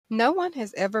No one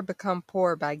has ever become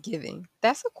poor by giving.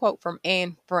 That's a quote from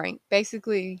Anne Frank,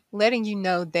 basically letting you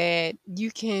know that you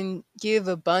can give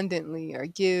abundantly or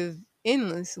give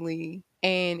endlessly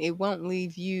and it won't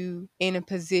leave you in a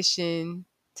position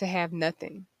to have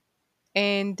nothing.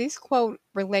 And this quote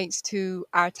relates to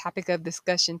our topic of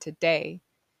discussion today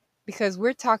because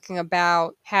we're talking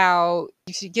about how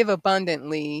you should give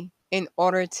abundantly in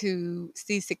order to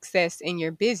see success in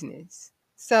your business.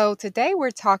 So, today we're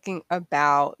talking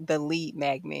about the lead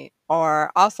magnet,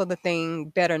 or also the thing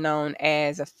better known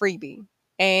as a freebie.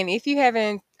 And if you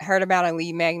haven't heard about a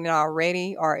lead magnet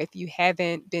already, or if you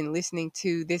haven't been listening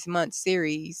to this month's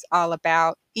series all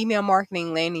about email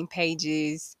marketing, landing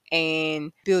pages,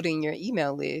 and building your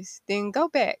email list, then go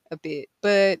back a bit.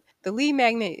 But the lead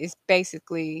magnet is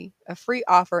basically a free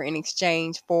offer in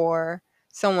exchange for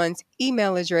someone's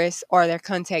email address or their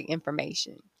contact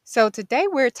information. So today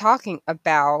we're talking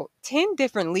about 10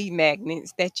 different lead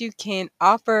magnets that you can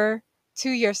offer to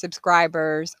your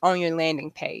subscribers on your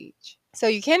landing page. So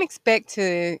you can't expect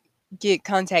to get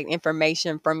contact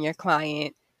information from your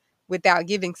client without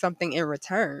giving something in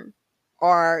return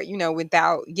or,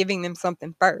 without giving them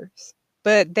something first.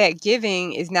 But that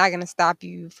giving is not going to stop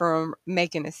you from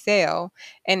making a sale.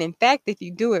 And in fact, if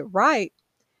you do it right,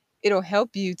 it'll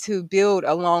help you to build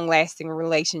a long lasting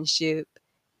relationship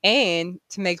and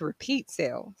to make repeat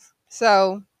sales.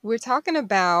 So, we're talking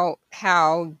about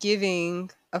how giving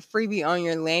a freebie on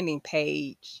your landing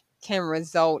page can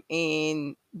result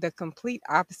in the complete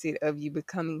opposite of you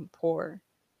becoming poor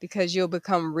because you'll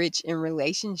become rich in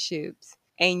relationships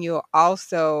and you'll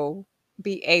also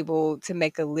be able to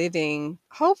make a living,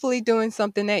 hopefully doing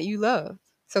something that you love.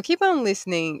 So keep on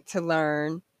listening to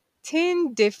learn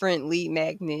 10 different lead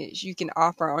magnets you can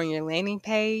offer on your landing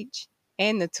page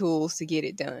and the tools to get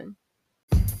it done.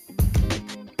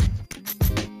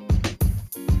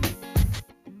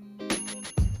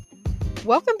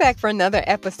 Welcome back for another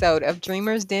episode of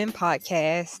Dreamers Den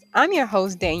Podcast. I'm your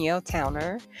host, Danielle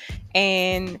Towner.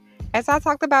 And as I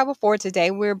talked about before, today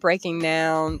we're breaking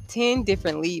down 10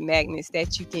 different lead magnets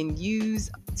that you can use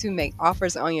to make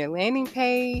offers on your landing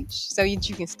page so that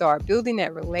you can start building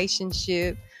that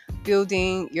relationship,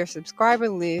 building your subscriber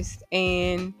list,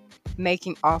 and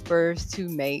making offers to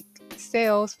make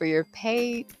sales for your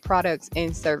paid products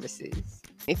and services.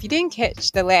 If you didn't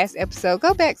catch the last episode,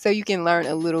 go back so you can learn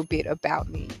a little bit about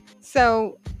me.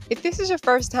 So, if this is your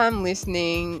first time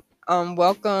listening,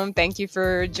 welcome. Thank you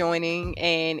for joining.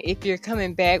 And if you're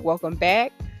coming back, welcome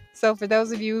back. So, for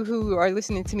those of you who are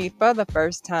listening to me for the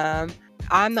first time,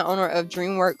 I'm the owner of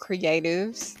DreamWork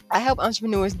Creatives. I help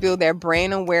entrepreneurs build their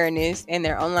brand awareness and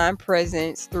their online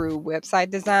presence through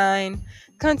website design,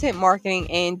 content marketing,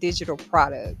 and digital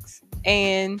products.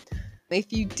 And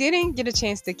if you didn't get a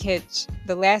chance to catch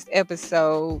the last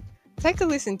episode, take a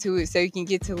listen to it so you can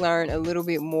get to learn a little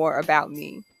bit more about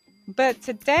me. But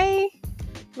today,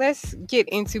 let's get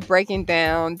into breaking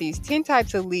down these 10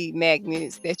 types of lead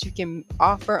magnets that you can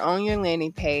offer on your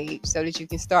landing page so that you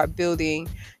can start building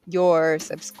your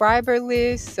subscriber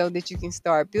list, so that you can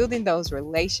start building those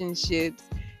relationships,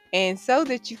 and so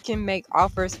that you can make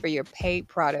offers for your paid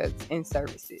products and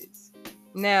services.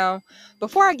 Now,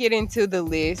 before I get into the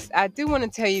list, I do want to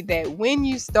tell you that when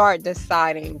you start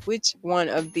deciding which one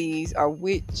of these or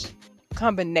which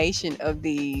combination of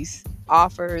these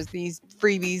offers, these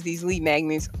freebies, these lead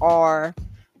magnets are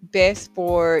best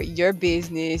for your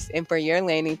business and for your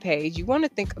landing page, you want to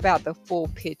think about the full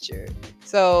picture.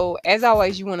 So, as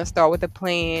always, you want to start with a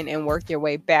plan and work your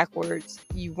way backwards.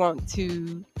 You want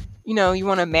to, you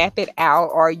want to map it out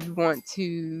or you want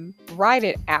to write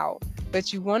it out.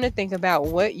 But you want to think about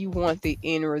what you want the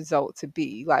end result to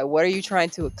be. Like, what are you trying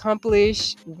to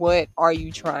accomplish? What are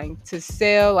you trying to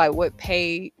sell? Like, what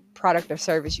paid product or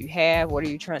service you have? What are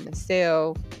you trying to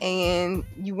sell? And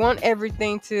you want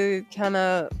everything to kind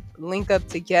of link up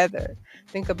together.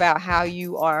 Think about how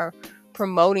you are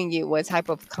promoting it, what type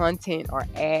of content or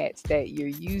ads that you're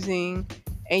using.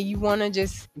 And you want to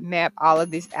just map all of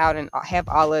this out and have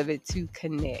all of it to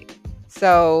connect.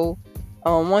 So,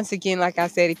 once again, like I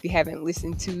said, if you haven't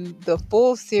listened to the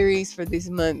full series for this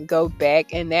month, go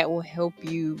back and that will help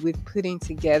you with putting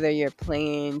together your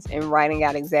plans and writing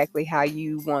out exactly how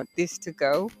you want this to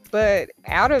go. But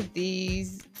out of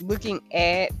these, looking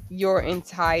at your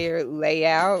entire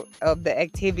layout of the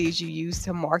activities you use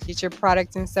to market your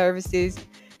products and services,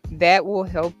 that will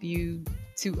help you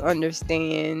to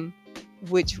understand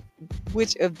which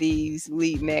of these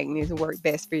lead magnets work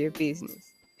best for your business.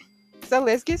 So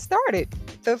let's get started.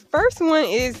 The first one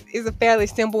is a fairly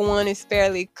simple one. It's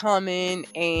fairly common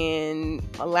and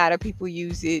a lot of people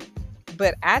use it.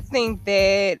 But I think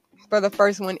that for the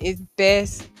first one, it's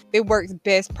best it works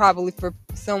best probably for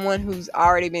someone who's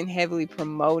already been heavily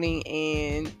promoting,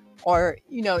 and or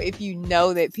if you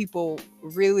know that people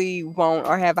really want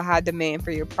or have a high demand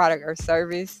for your product or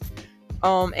service,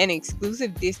 an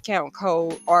exclusive discount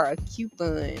code or a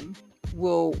coupon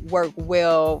will work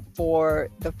well for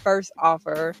the first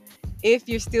offer. If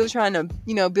you're still trying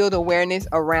to, build awareness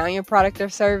around your product or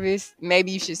service,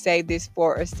 maybe you should save this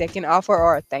for a second offer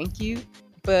or a thank you.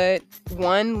 But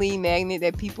one lead magnet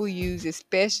that people use,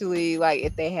 especially like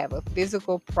if they have a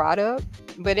physical product,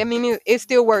 but I mean, it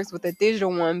still works with a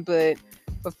digital one, but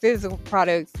for physical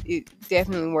products, it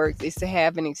definitely works, is to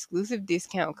have an exclusive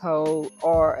discount code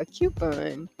or a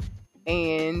coupon.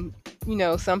 And,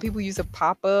 some people use a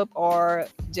pop-up or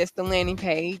just the landing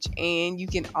page, and you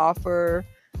can offer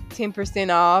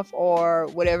 10% off or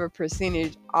whatever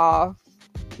percentage off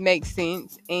makes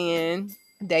sense. And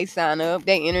they sign up,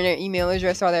 they enter their email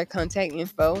address or their contact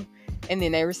info, and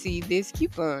then they receive this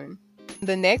coupon.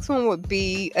 The next one would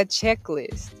be a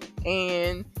checklist.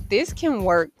 And this can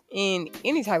work in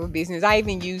any type of business. I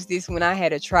even used this when I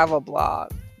had a travel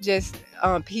blog. Just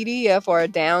PDF or a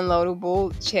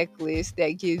downloadable checklist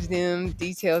that gives them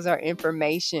details or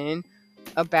information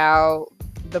about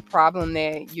the problem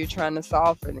that you're trying to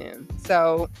solve for them.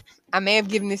 So I may have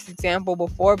given this example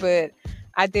before, but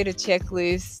I did a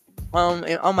checklist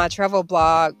on my travel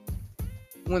blog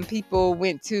when people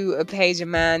went to a page of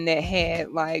mine that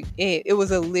had like it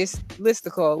was a list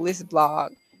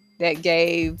blog that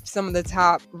gave some of the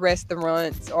top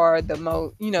restaurants, or the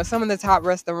most, some of the top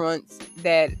restaurants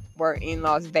that were in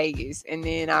Las Vegas. And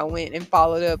then I went and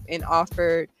followed up and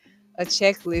offered a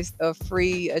checklist of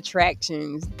free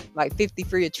attractions, like 50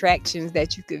 free attractions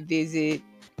that you could visit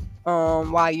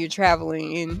while you're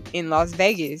traveling in Las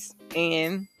Vegas.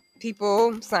 And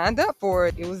people signed up for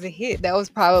it. It was a hit. That was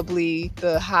probably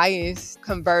the highest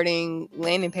converting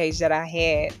landing page that I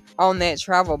had on that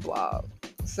travel blog.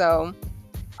 So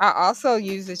I also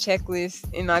use a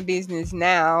checklist in my business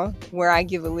now, where I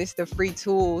give a list of free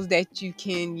tools that you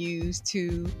can use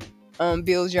to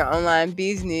build your online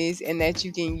business, and that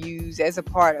you can use as a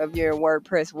part of your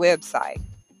WordPress website.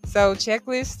 So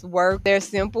checklists work. They're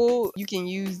simple. You can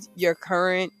use your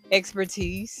current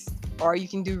expertise, or you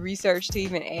can do research to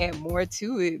even add more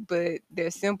to it, but they're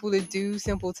simple to do,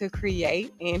 simple to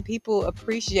create, and people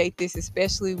appreciate this,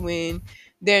 especially when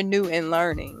they're new and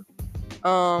learning.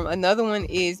 Another one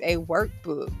is a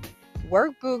workbook.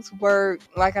 Workbooks work,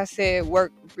 like I said,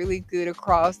 work really good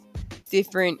across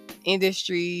different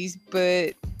industries,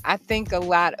 but I think a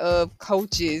lot of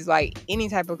coaches, like any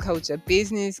type of coach, a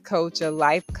business coach, a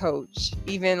life coach,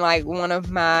 even like one of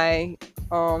my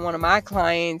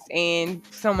clients and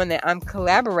someone that I'm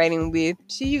collaborating with,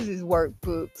 she uses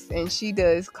workbooks and she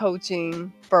does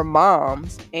coaching for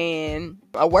moms. And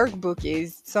a workbook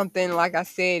is something, like I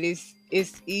said,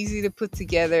 it's easy to put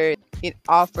together. It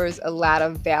offers a lot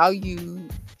of value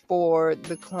for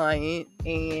the client,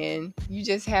 and you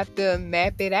just have to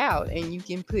map it out, and you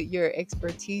can put your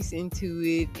expertise into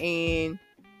it and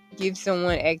give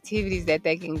someone activities that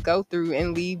they can go through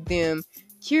and leave them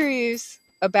curious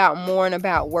about more and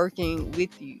about working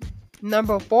with you.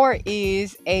 Number 4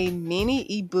 is a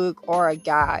mini ebook or a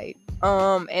guide.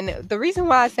 And the reason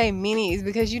why I say mini is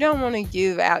because you don't want to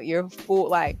give out your full,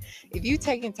 like, if you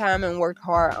taken time and worked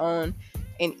hard on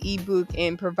an ebook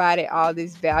and provided all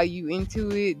this value into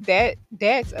it,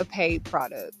 that's a paid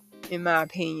product, in my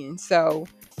opinion. So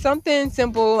something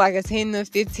simple like a 10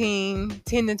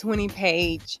 to 20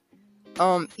 page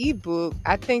ebook,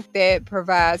 I think that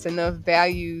provides enough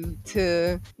value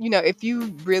to, if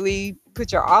you really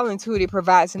put your all into it, it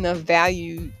provides enough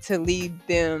value to leave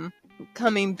them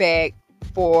coming back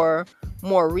for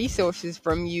more resources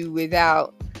from you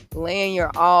without laying your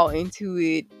all into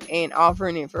it and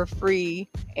offering it for free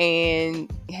and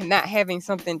not having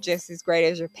something just as great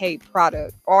as your paid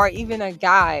product. Or even a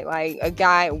guide, like a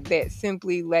guide that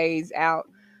simply lays out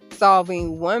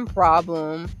solving one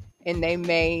problem, and they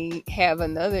may have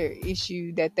another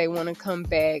issue that they want to come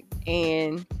back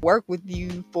and work with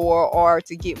you for, or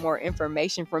to get more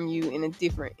information from you in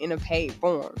a paid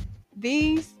form.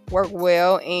 These work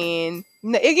well, and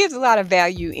it gives a lot of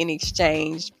value in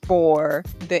exchange for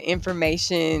the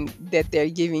information that they're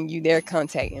giving you, their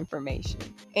contact information.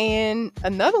 And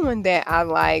another one that I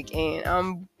like and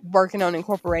I'm working on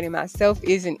incorporating myself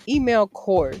is an email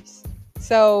course.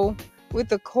 So with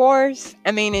the course,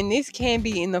 and this can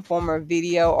be in the form of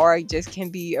video, or it just can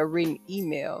be a written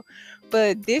email.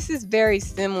 But this is very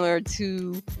similar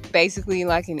to basically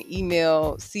like an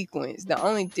email sequence. The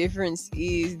only difference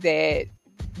is that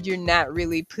you're not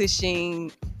really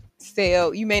pushing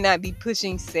sale. You may not be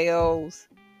pushing sales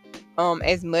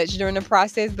as much during the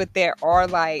process, but there are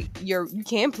like you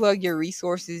can plug your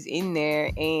resources in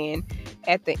there, and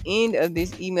at the end of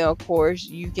this email course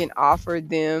you can offer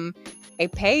them a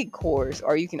paid course,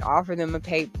 or you can offer them a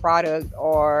paid product,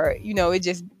 or it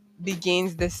just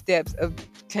begins the steps of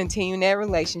continuing that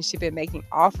relationship and making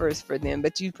offers for them,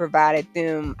 but you provided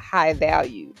them high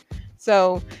value.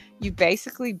 So you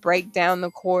basically break down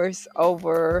the course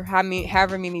over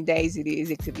however many days it is.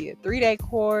 It could be a 3-day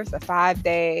course, a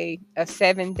 5-day, a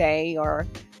 7-day, or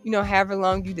however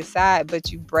long you decide,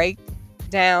 but you break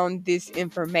down this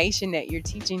information that you're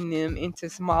teaching them into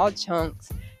small chunks,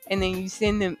 and then you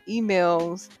send them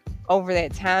emails over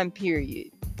that time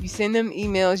period. You send them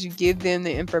emails, you give them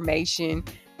the information,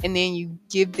 and then you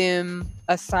give them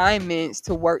assignments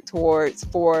to work towards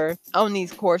for on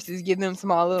these courses. Give them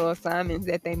small little assignments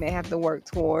that they may have to work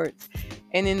towards.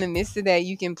 And in the midst of that,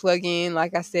 you can plug in,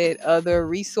 like I said, other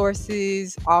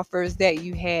resources, offers that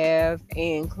you have,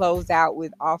 and close out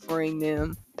with offering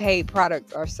them paid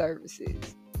products or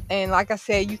services. And like I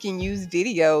said, you can use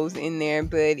videos in there,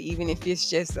 but even if it's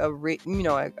just a written,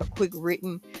 a quick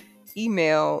written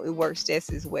email, it works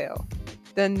just as well.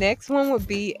 The next one would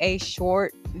be a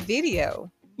short video.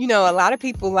 A lot of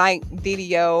people like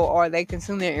video, or they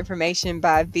consume their information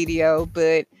by video,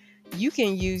 but you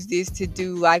can use this to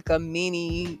do like a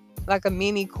mini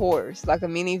course, like a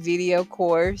mini video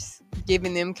course,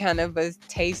 giving them kind of a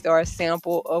taste or a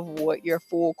sample of what your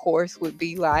full course would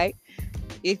be like.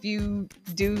 If you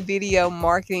do video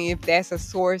marketing, if that's a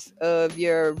source of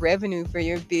your revenue for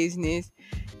your business,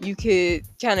 you could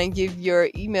kind of give your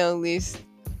email list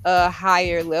a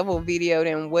higher level video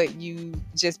than what you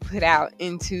just put out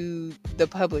into the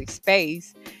public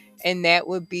space. And that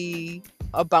would be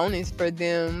a bonus for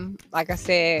them, like I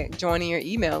said, joining your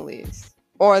email list.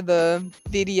 Or the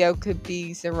video could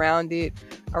be surrounded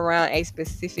around a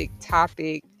specific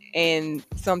topic and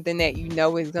something that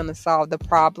is going to solve the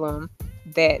problem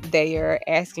that they are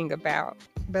asking about.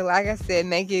 But like I said,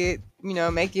 make it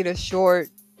a short,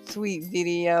 sweet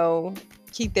video,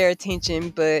 keep their attention.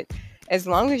 But as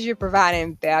long as you're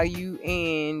providing value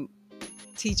and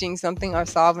teaching something or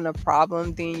solving a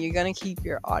problem, then you're going to keep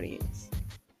your audience.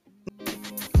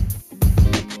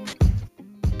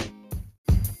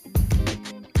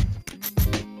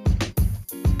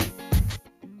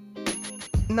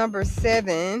 Number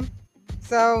 7.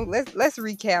 So let's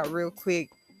recap real quick.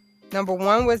 Number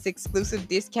 1 was exclusive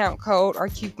discount code or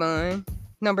coupon.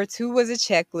 Number 2 was a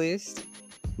checklist.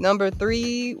 Number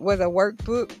 3 was a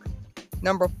workbook.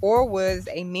 Number 4 was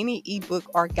a mini ebook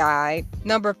or guide.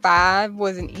 Number 5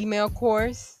 was an email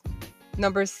course.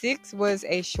 Number 6 was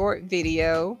a short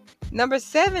video. Number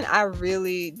 7,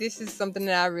 this is something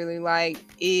that I really like,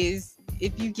 is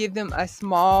if you give them a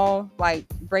small,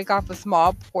 break off a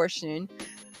small portion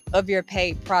of your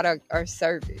paid product or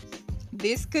service.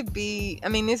 This could be,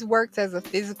 this works as a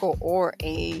physical or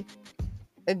a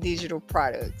digital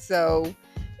product. So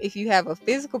if you have a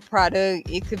physical product,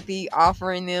 it could be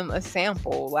offering them a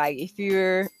sample. Like if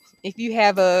you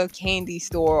have a candy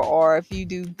store, or if you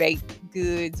do baked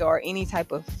goods or any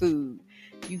type of food,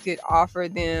 you could offer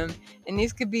them, and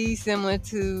this could be similar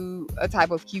to a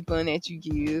type of coupon that you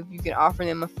give. You can offer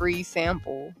them a free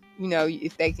sample,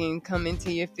 if they can come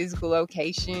into your physical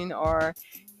location, or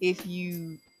if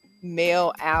you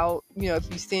mail out,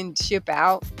 if you ship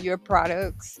out your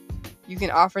products, you can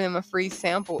offer them a free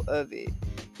sample of it.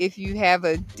 If you have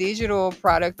a digital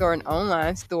product or an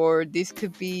online store, this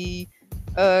could be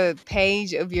a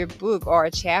page of your book or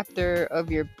a chapter of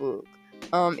your book.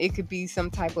 It could be some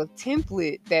type of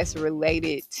template that's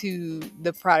related to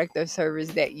the product or service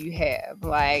that you have.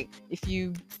 Like if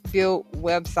you built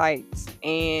websites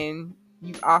and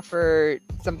you offered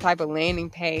some type of landing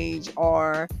page,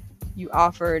 or you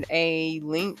offered a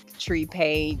link tree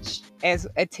page as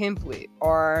a template,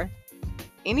 or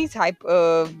any type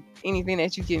of anything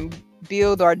that you can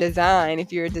build or design.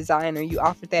 If you're a designer, you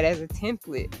offer that as a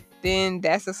template, then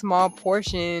that's a small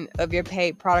portion of your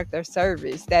paid product or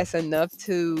service. That's enough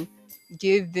to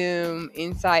give them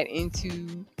insight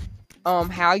into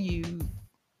how you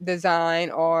design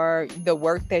or the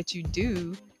work that you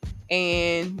do.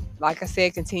 And like I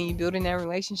said, continue building that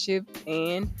relationship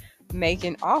and make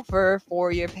an offer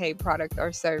for your paid product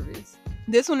or service.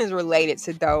 This one is related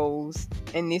to those,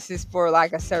 and this is for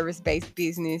like a service-based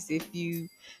business. If you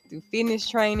do fitness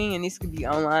training, and this could be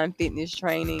online fitness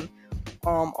training,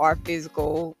 or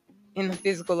physical, in a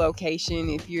physical location.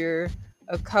 If you're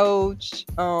a coach,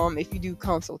 if you do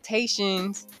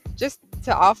consultations, just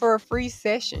to offer a free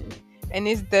session. And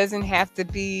this doesn't have to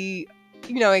be,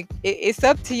 it's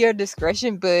up to your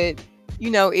discretion, but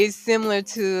It's similar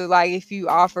to like if you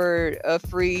offered a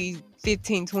free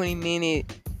 15-20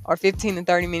 minute or 15 to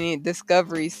 30 minute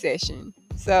discovery session.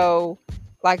 So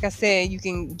like I said, you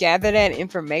can gather that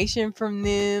information from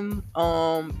them,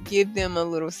 give them a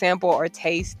little sample or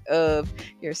taste of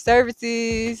your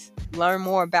services, learn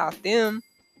more about them,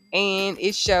 and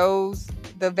it shows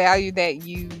the value that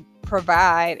you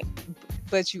provide.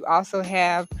 But you also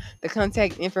have the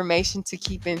contact information to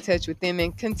keep in touch with them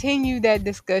and continue that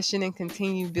discussion and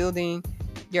continue building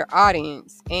your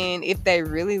audience. And if they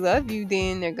really love you,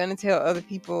 then they're going to tell other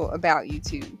people about you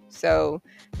too. So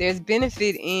there's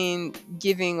benefit in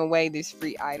giving away this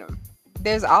free item.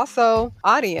 There's also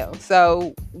audio.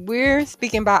 So we're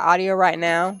speaking by audio right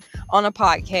now on a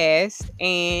podcast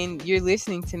and you're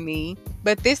listening to me,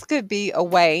 but this could be a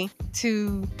way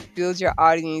to build your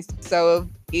audience. So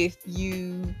if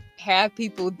you have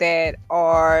people that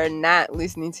are not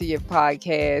listening to your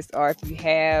podcast, or if you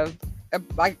have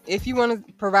like if you want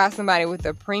to provide somebody with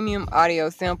a premium audio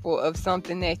sample of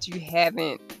something that you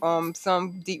haven't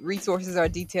some resources or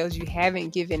details you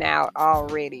haven't given out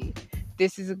already,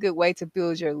 this is a good way to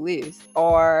build your list.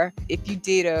 Or if you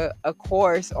did a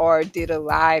course or did a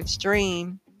live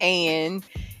stream and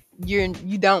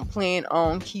you don't plan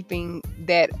on keeping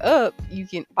that up, you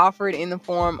can offer it in the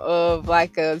form of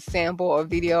like a sample or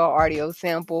video or audio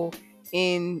sample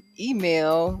in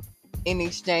email in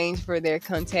exchange for their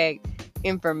contact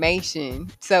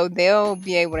information. So they'll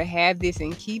be able to have this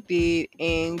and keep it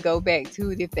and go back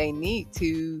to it if they need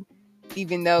to,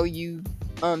 even though you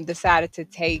decided to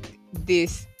take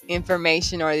this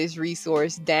information or this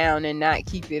resource down and not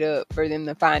keep it up for them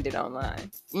to find it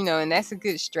online. And that's a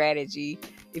good strategy.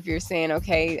 If you're saying,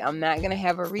 okay, I'm not going to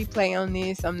have a replay on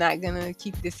this, I'm not going to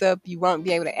keep this up, you won't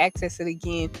be able to access it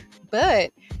again.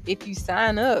 But if you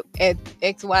sign up at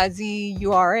XYZ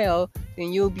URL,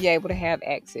 then you'll be able to have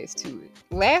access to it.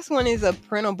 Last one is a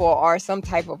printable or some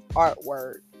type of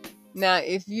artwork. Now,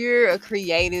 if you're a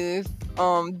creative,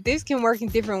 this can work in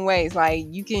different ways. Like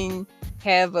you can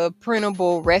have a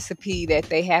printable recipe that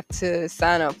they have to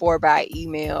sign up for by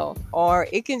email, or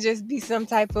it can just be some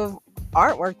type of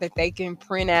artwork that they can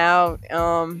print out,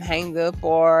 hang up,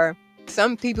 or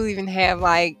some people even have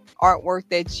like artwork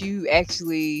that you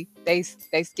actually they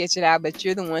sketch it out, but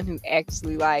you're the one who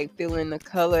actually like fill in the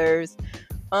colors.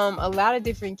 A lot of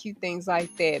different cute things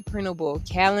like that. Printable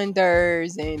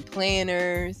calendars and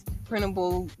planners,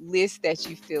 printable lists that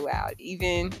you fill out.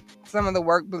 Even some of the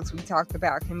workbooks we talked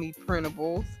about can be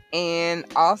printables. And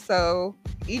also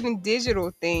even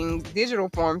digital things, digital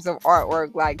forms of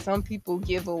artwork. Like some people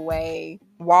give away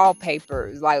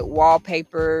wallpapers, like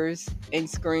wallpapers and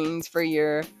screens for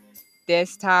your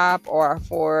desktop or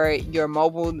for your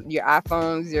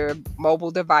iPhones, your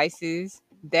mobile devices.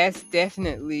 That's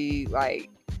definitely like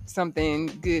something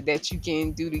good that you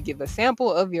can do to give a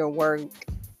sample of your work,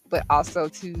 but also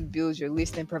to build your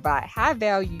list and provide high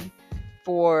value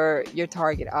for your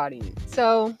target audience.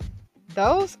 So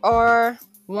those are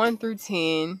 1 through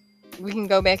 10. We can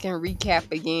go back and recap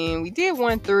again. We did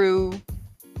 1 through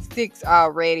 6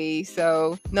 already.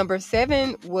 So number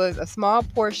 7 was a small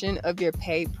portion of your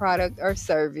paid product or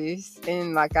service.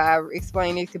 And like I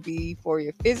explained, it could be for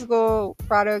your physical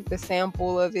product, the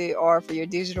sample of it, or for your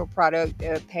digital product,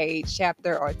 a paid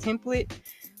chapter or template.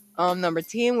 Number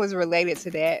 10 was related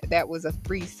to that. That was a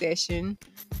free session.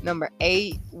 Number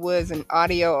 8 was an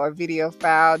audio or video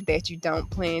file that you don't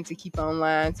plan to keep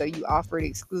online, so you offer it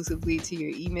exclusively to your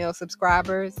email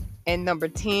subscribers. And number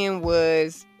 10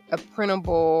 was a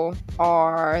printable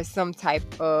or some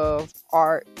type of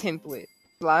art template.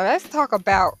 Let's talk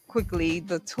about quickly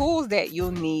the tools that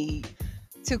you'll need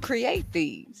to create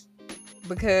these.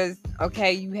 Because,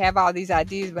 okay, you have all these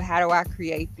ideas, but how do I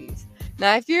create this?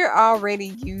 Now, if you're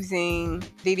already using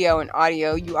video and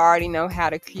audio, you already know how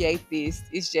to create this.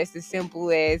 It's just as simple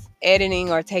as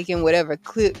editing or taking whatever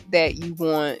clip that you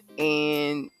want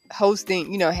and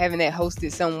hosting, having that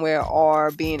hosted somewhere,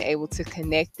 or being able to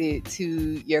connect it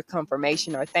to your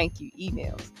confirmation or thank you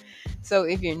emails. So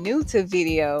if you're new to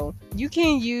video, you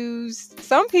can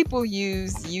some people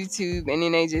use YouTube and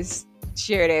then they just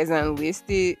share it as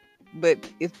unlisted. But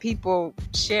if people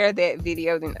share that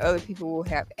video, then other people will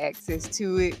have access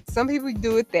to it. Some people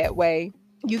do it that way.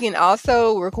 You can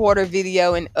also record a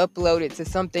video and upload it to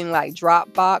something like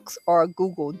Dropbox or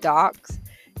Google Docs,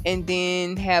 and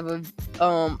then have a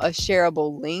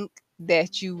shareable link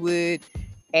that you would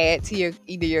add to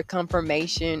either your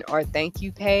confirmation or thank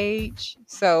you page.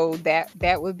 So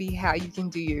that would be how you can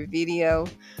do your video.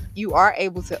 you are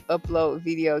able to upload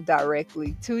video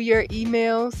directly to your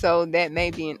email, so that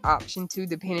may be an option too,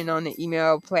 depending on the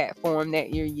email platform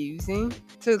that you're using.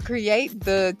 To create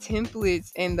the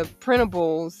templates and the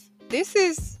printables, this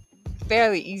is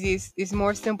fairly easy. It's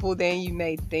more simple than you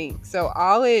may think. So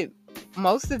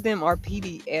most of them are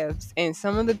PDFs, and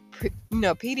some of the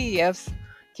PDFs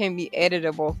can be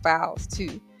editable files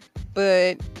too.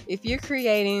 But if you're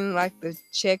creating like the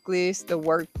checklist, the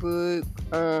workbook,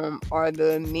 or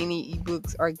the mini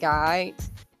ebooks or guides,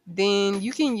 then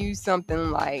you can use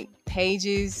something like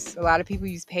Pages. A lot of people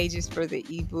use Pages for the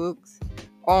ebooks.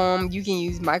 You can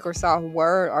use Microsoft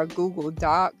Word or Google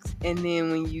Docs, and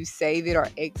then when you save it or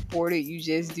export it, you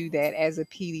just do that as a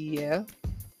PDF.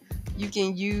 You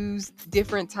can use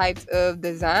different types of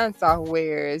design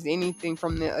softwares, anything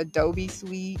from the Adobe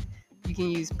suite. You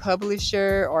can use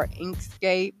Publisher or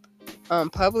Inkscape.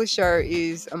 Publisher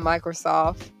is a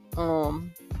Microsoft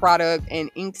product,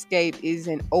 and Inkscape is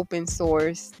an open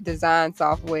source design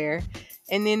software.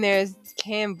 And then there's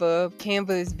Canva.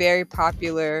 Canva is very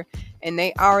popular, and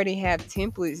they already have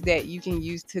templates that you can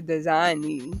use to design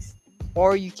these.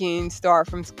 Or you can start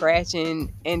from scratch and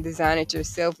design it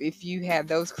yourself if you have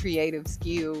those creative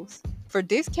skills. For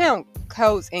discount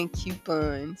codes and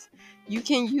coupons, you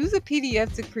can use a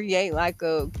PDF to create like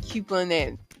a coupon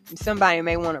that somebody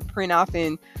may want to print off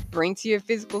and bring to your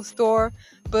physical store.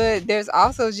 But there's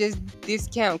also just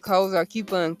discount codes or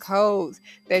coupon codes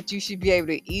that you should be able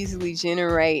to easily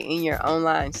generate in your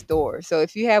online store. So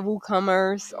if you have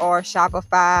WooCommerce or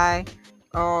Shopify,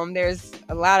 there's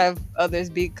a lot of others,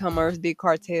 BigCommerce,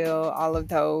 BigCartel, all of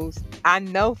those. I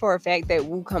know for a fact that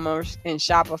WooCommerce and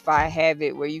Shopify have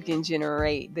it where you can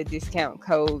generate the discount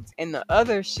codes, and the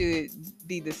others should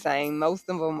be the same. Most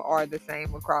of them are the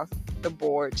same across the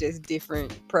board, just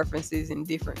different preferences and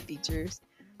different features.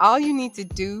 All you need to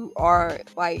do are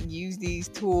use these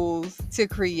tools to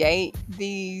create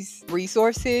these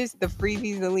resources, the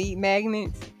freebies, the lead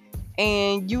magnets.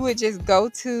 And you would just go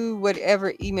to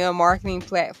whatever email marketing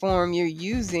platform you're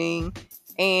using,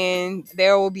 and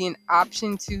there will be an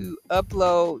option to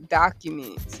upload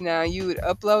documents. Now, you would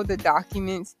upload the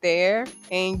documents there,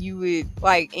 and you would,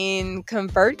 in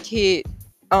ConvertKit,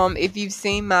 if you've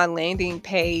seen my landing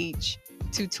page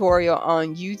tutorial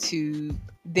on YouTube,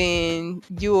 then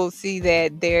you will see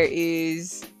that there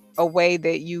is a way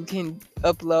that you can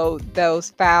upload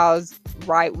those files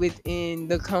right within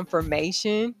the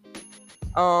confirmation.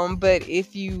 But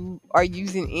if you are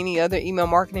using any other email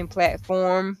marketing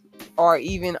platform or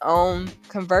even on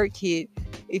ConvertKit,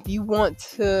 if you want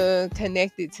to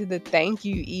connect it to the thank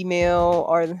you email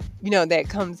or, that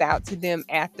comes out to them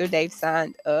after they've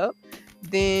signed up,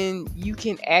 then you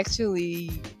can actually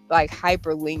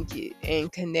hyperlink it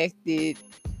and connect it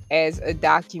as a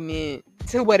document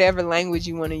to whatever language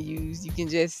you want to use. You can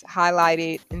just highlight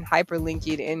it and hyperlink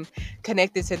it and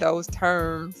connect it to those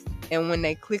terms. And when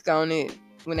they click on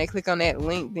that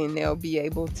link, then they'll be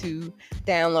able to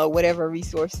download whatever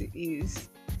resource it is.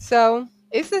 So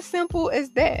it's as simple as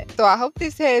that. So I hope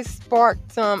this has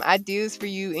sparked some ideas for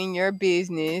you in your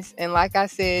business. And like I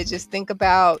said, just think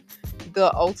about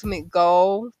the ultimate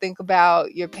goal. Think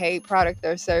about your paid product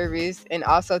or service, and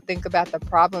also think about the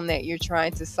problem that you're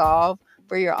trying to solve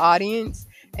for your audience.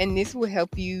 And this will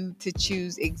help you to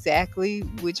choose exactly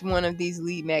which one of these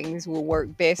lead magnets will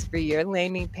work best for your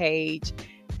landing page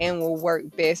and will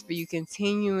work best for you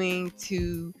continuing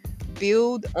to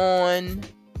build on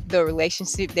the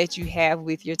relationship that you have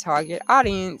with your target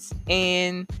audience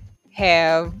and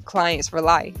have clients for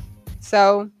life.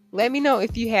 So let me know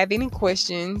if you have any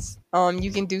questions.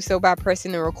 You can do so by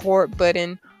pressing the record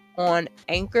button on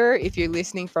Anchor if you're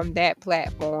listening from that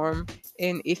platform.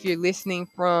 And if you're listening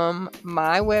from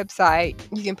my website,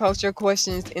 you can post your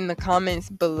questions in the comments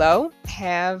below.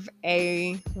 Have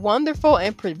a wonderful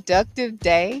and productive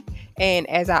day. And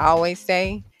as I always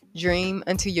say, dream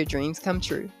until your dreams come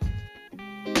true.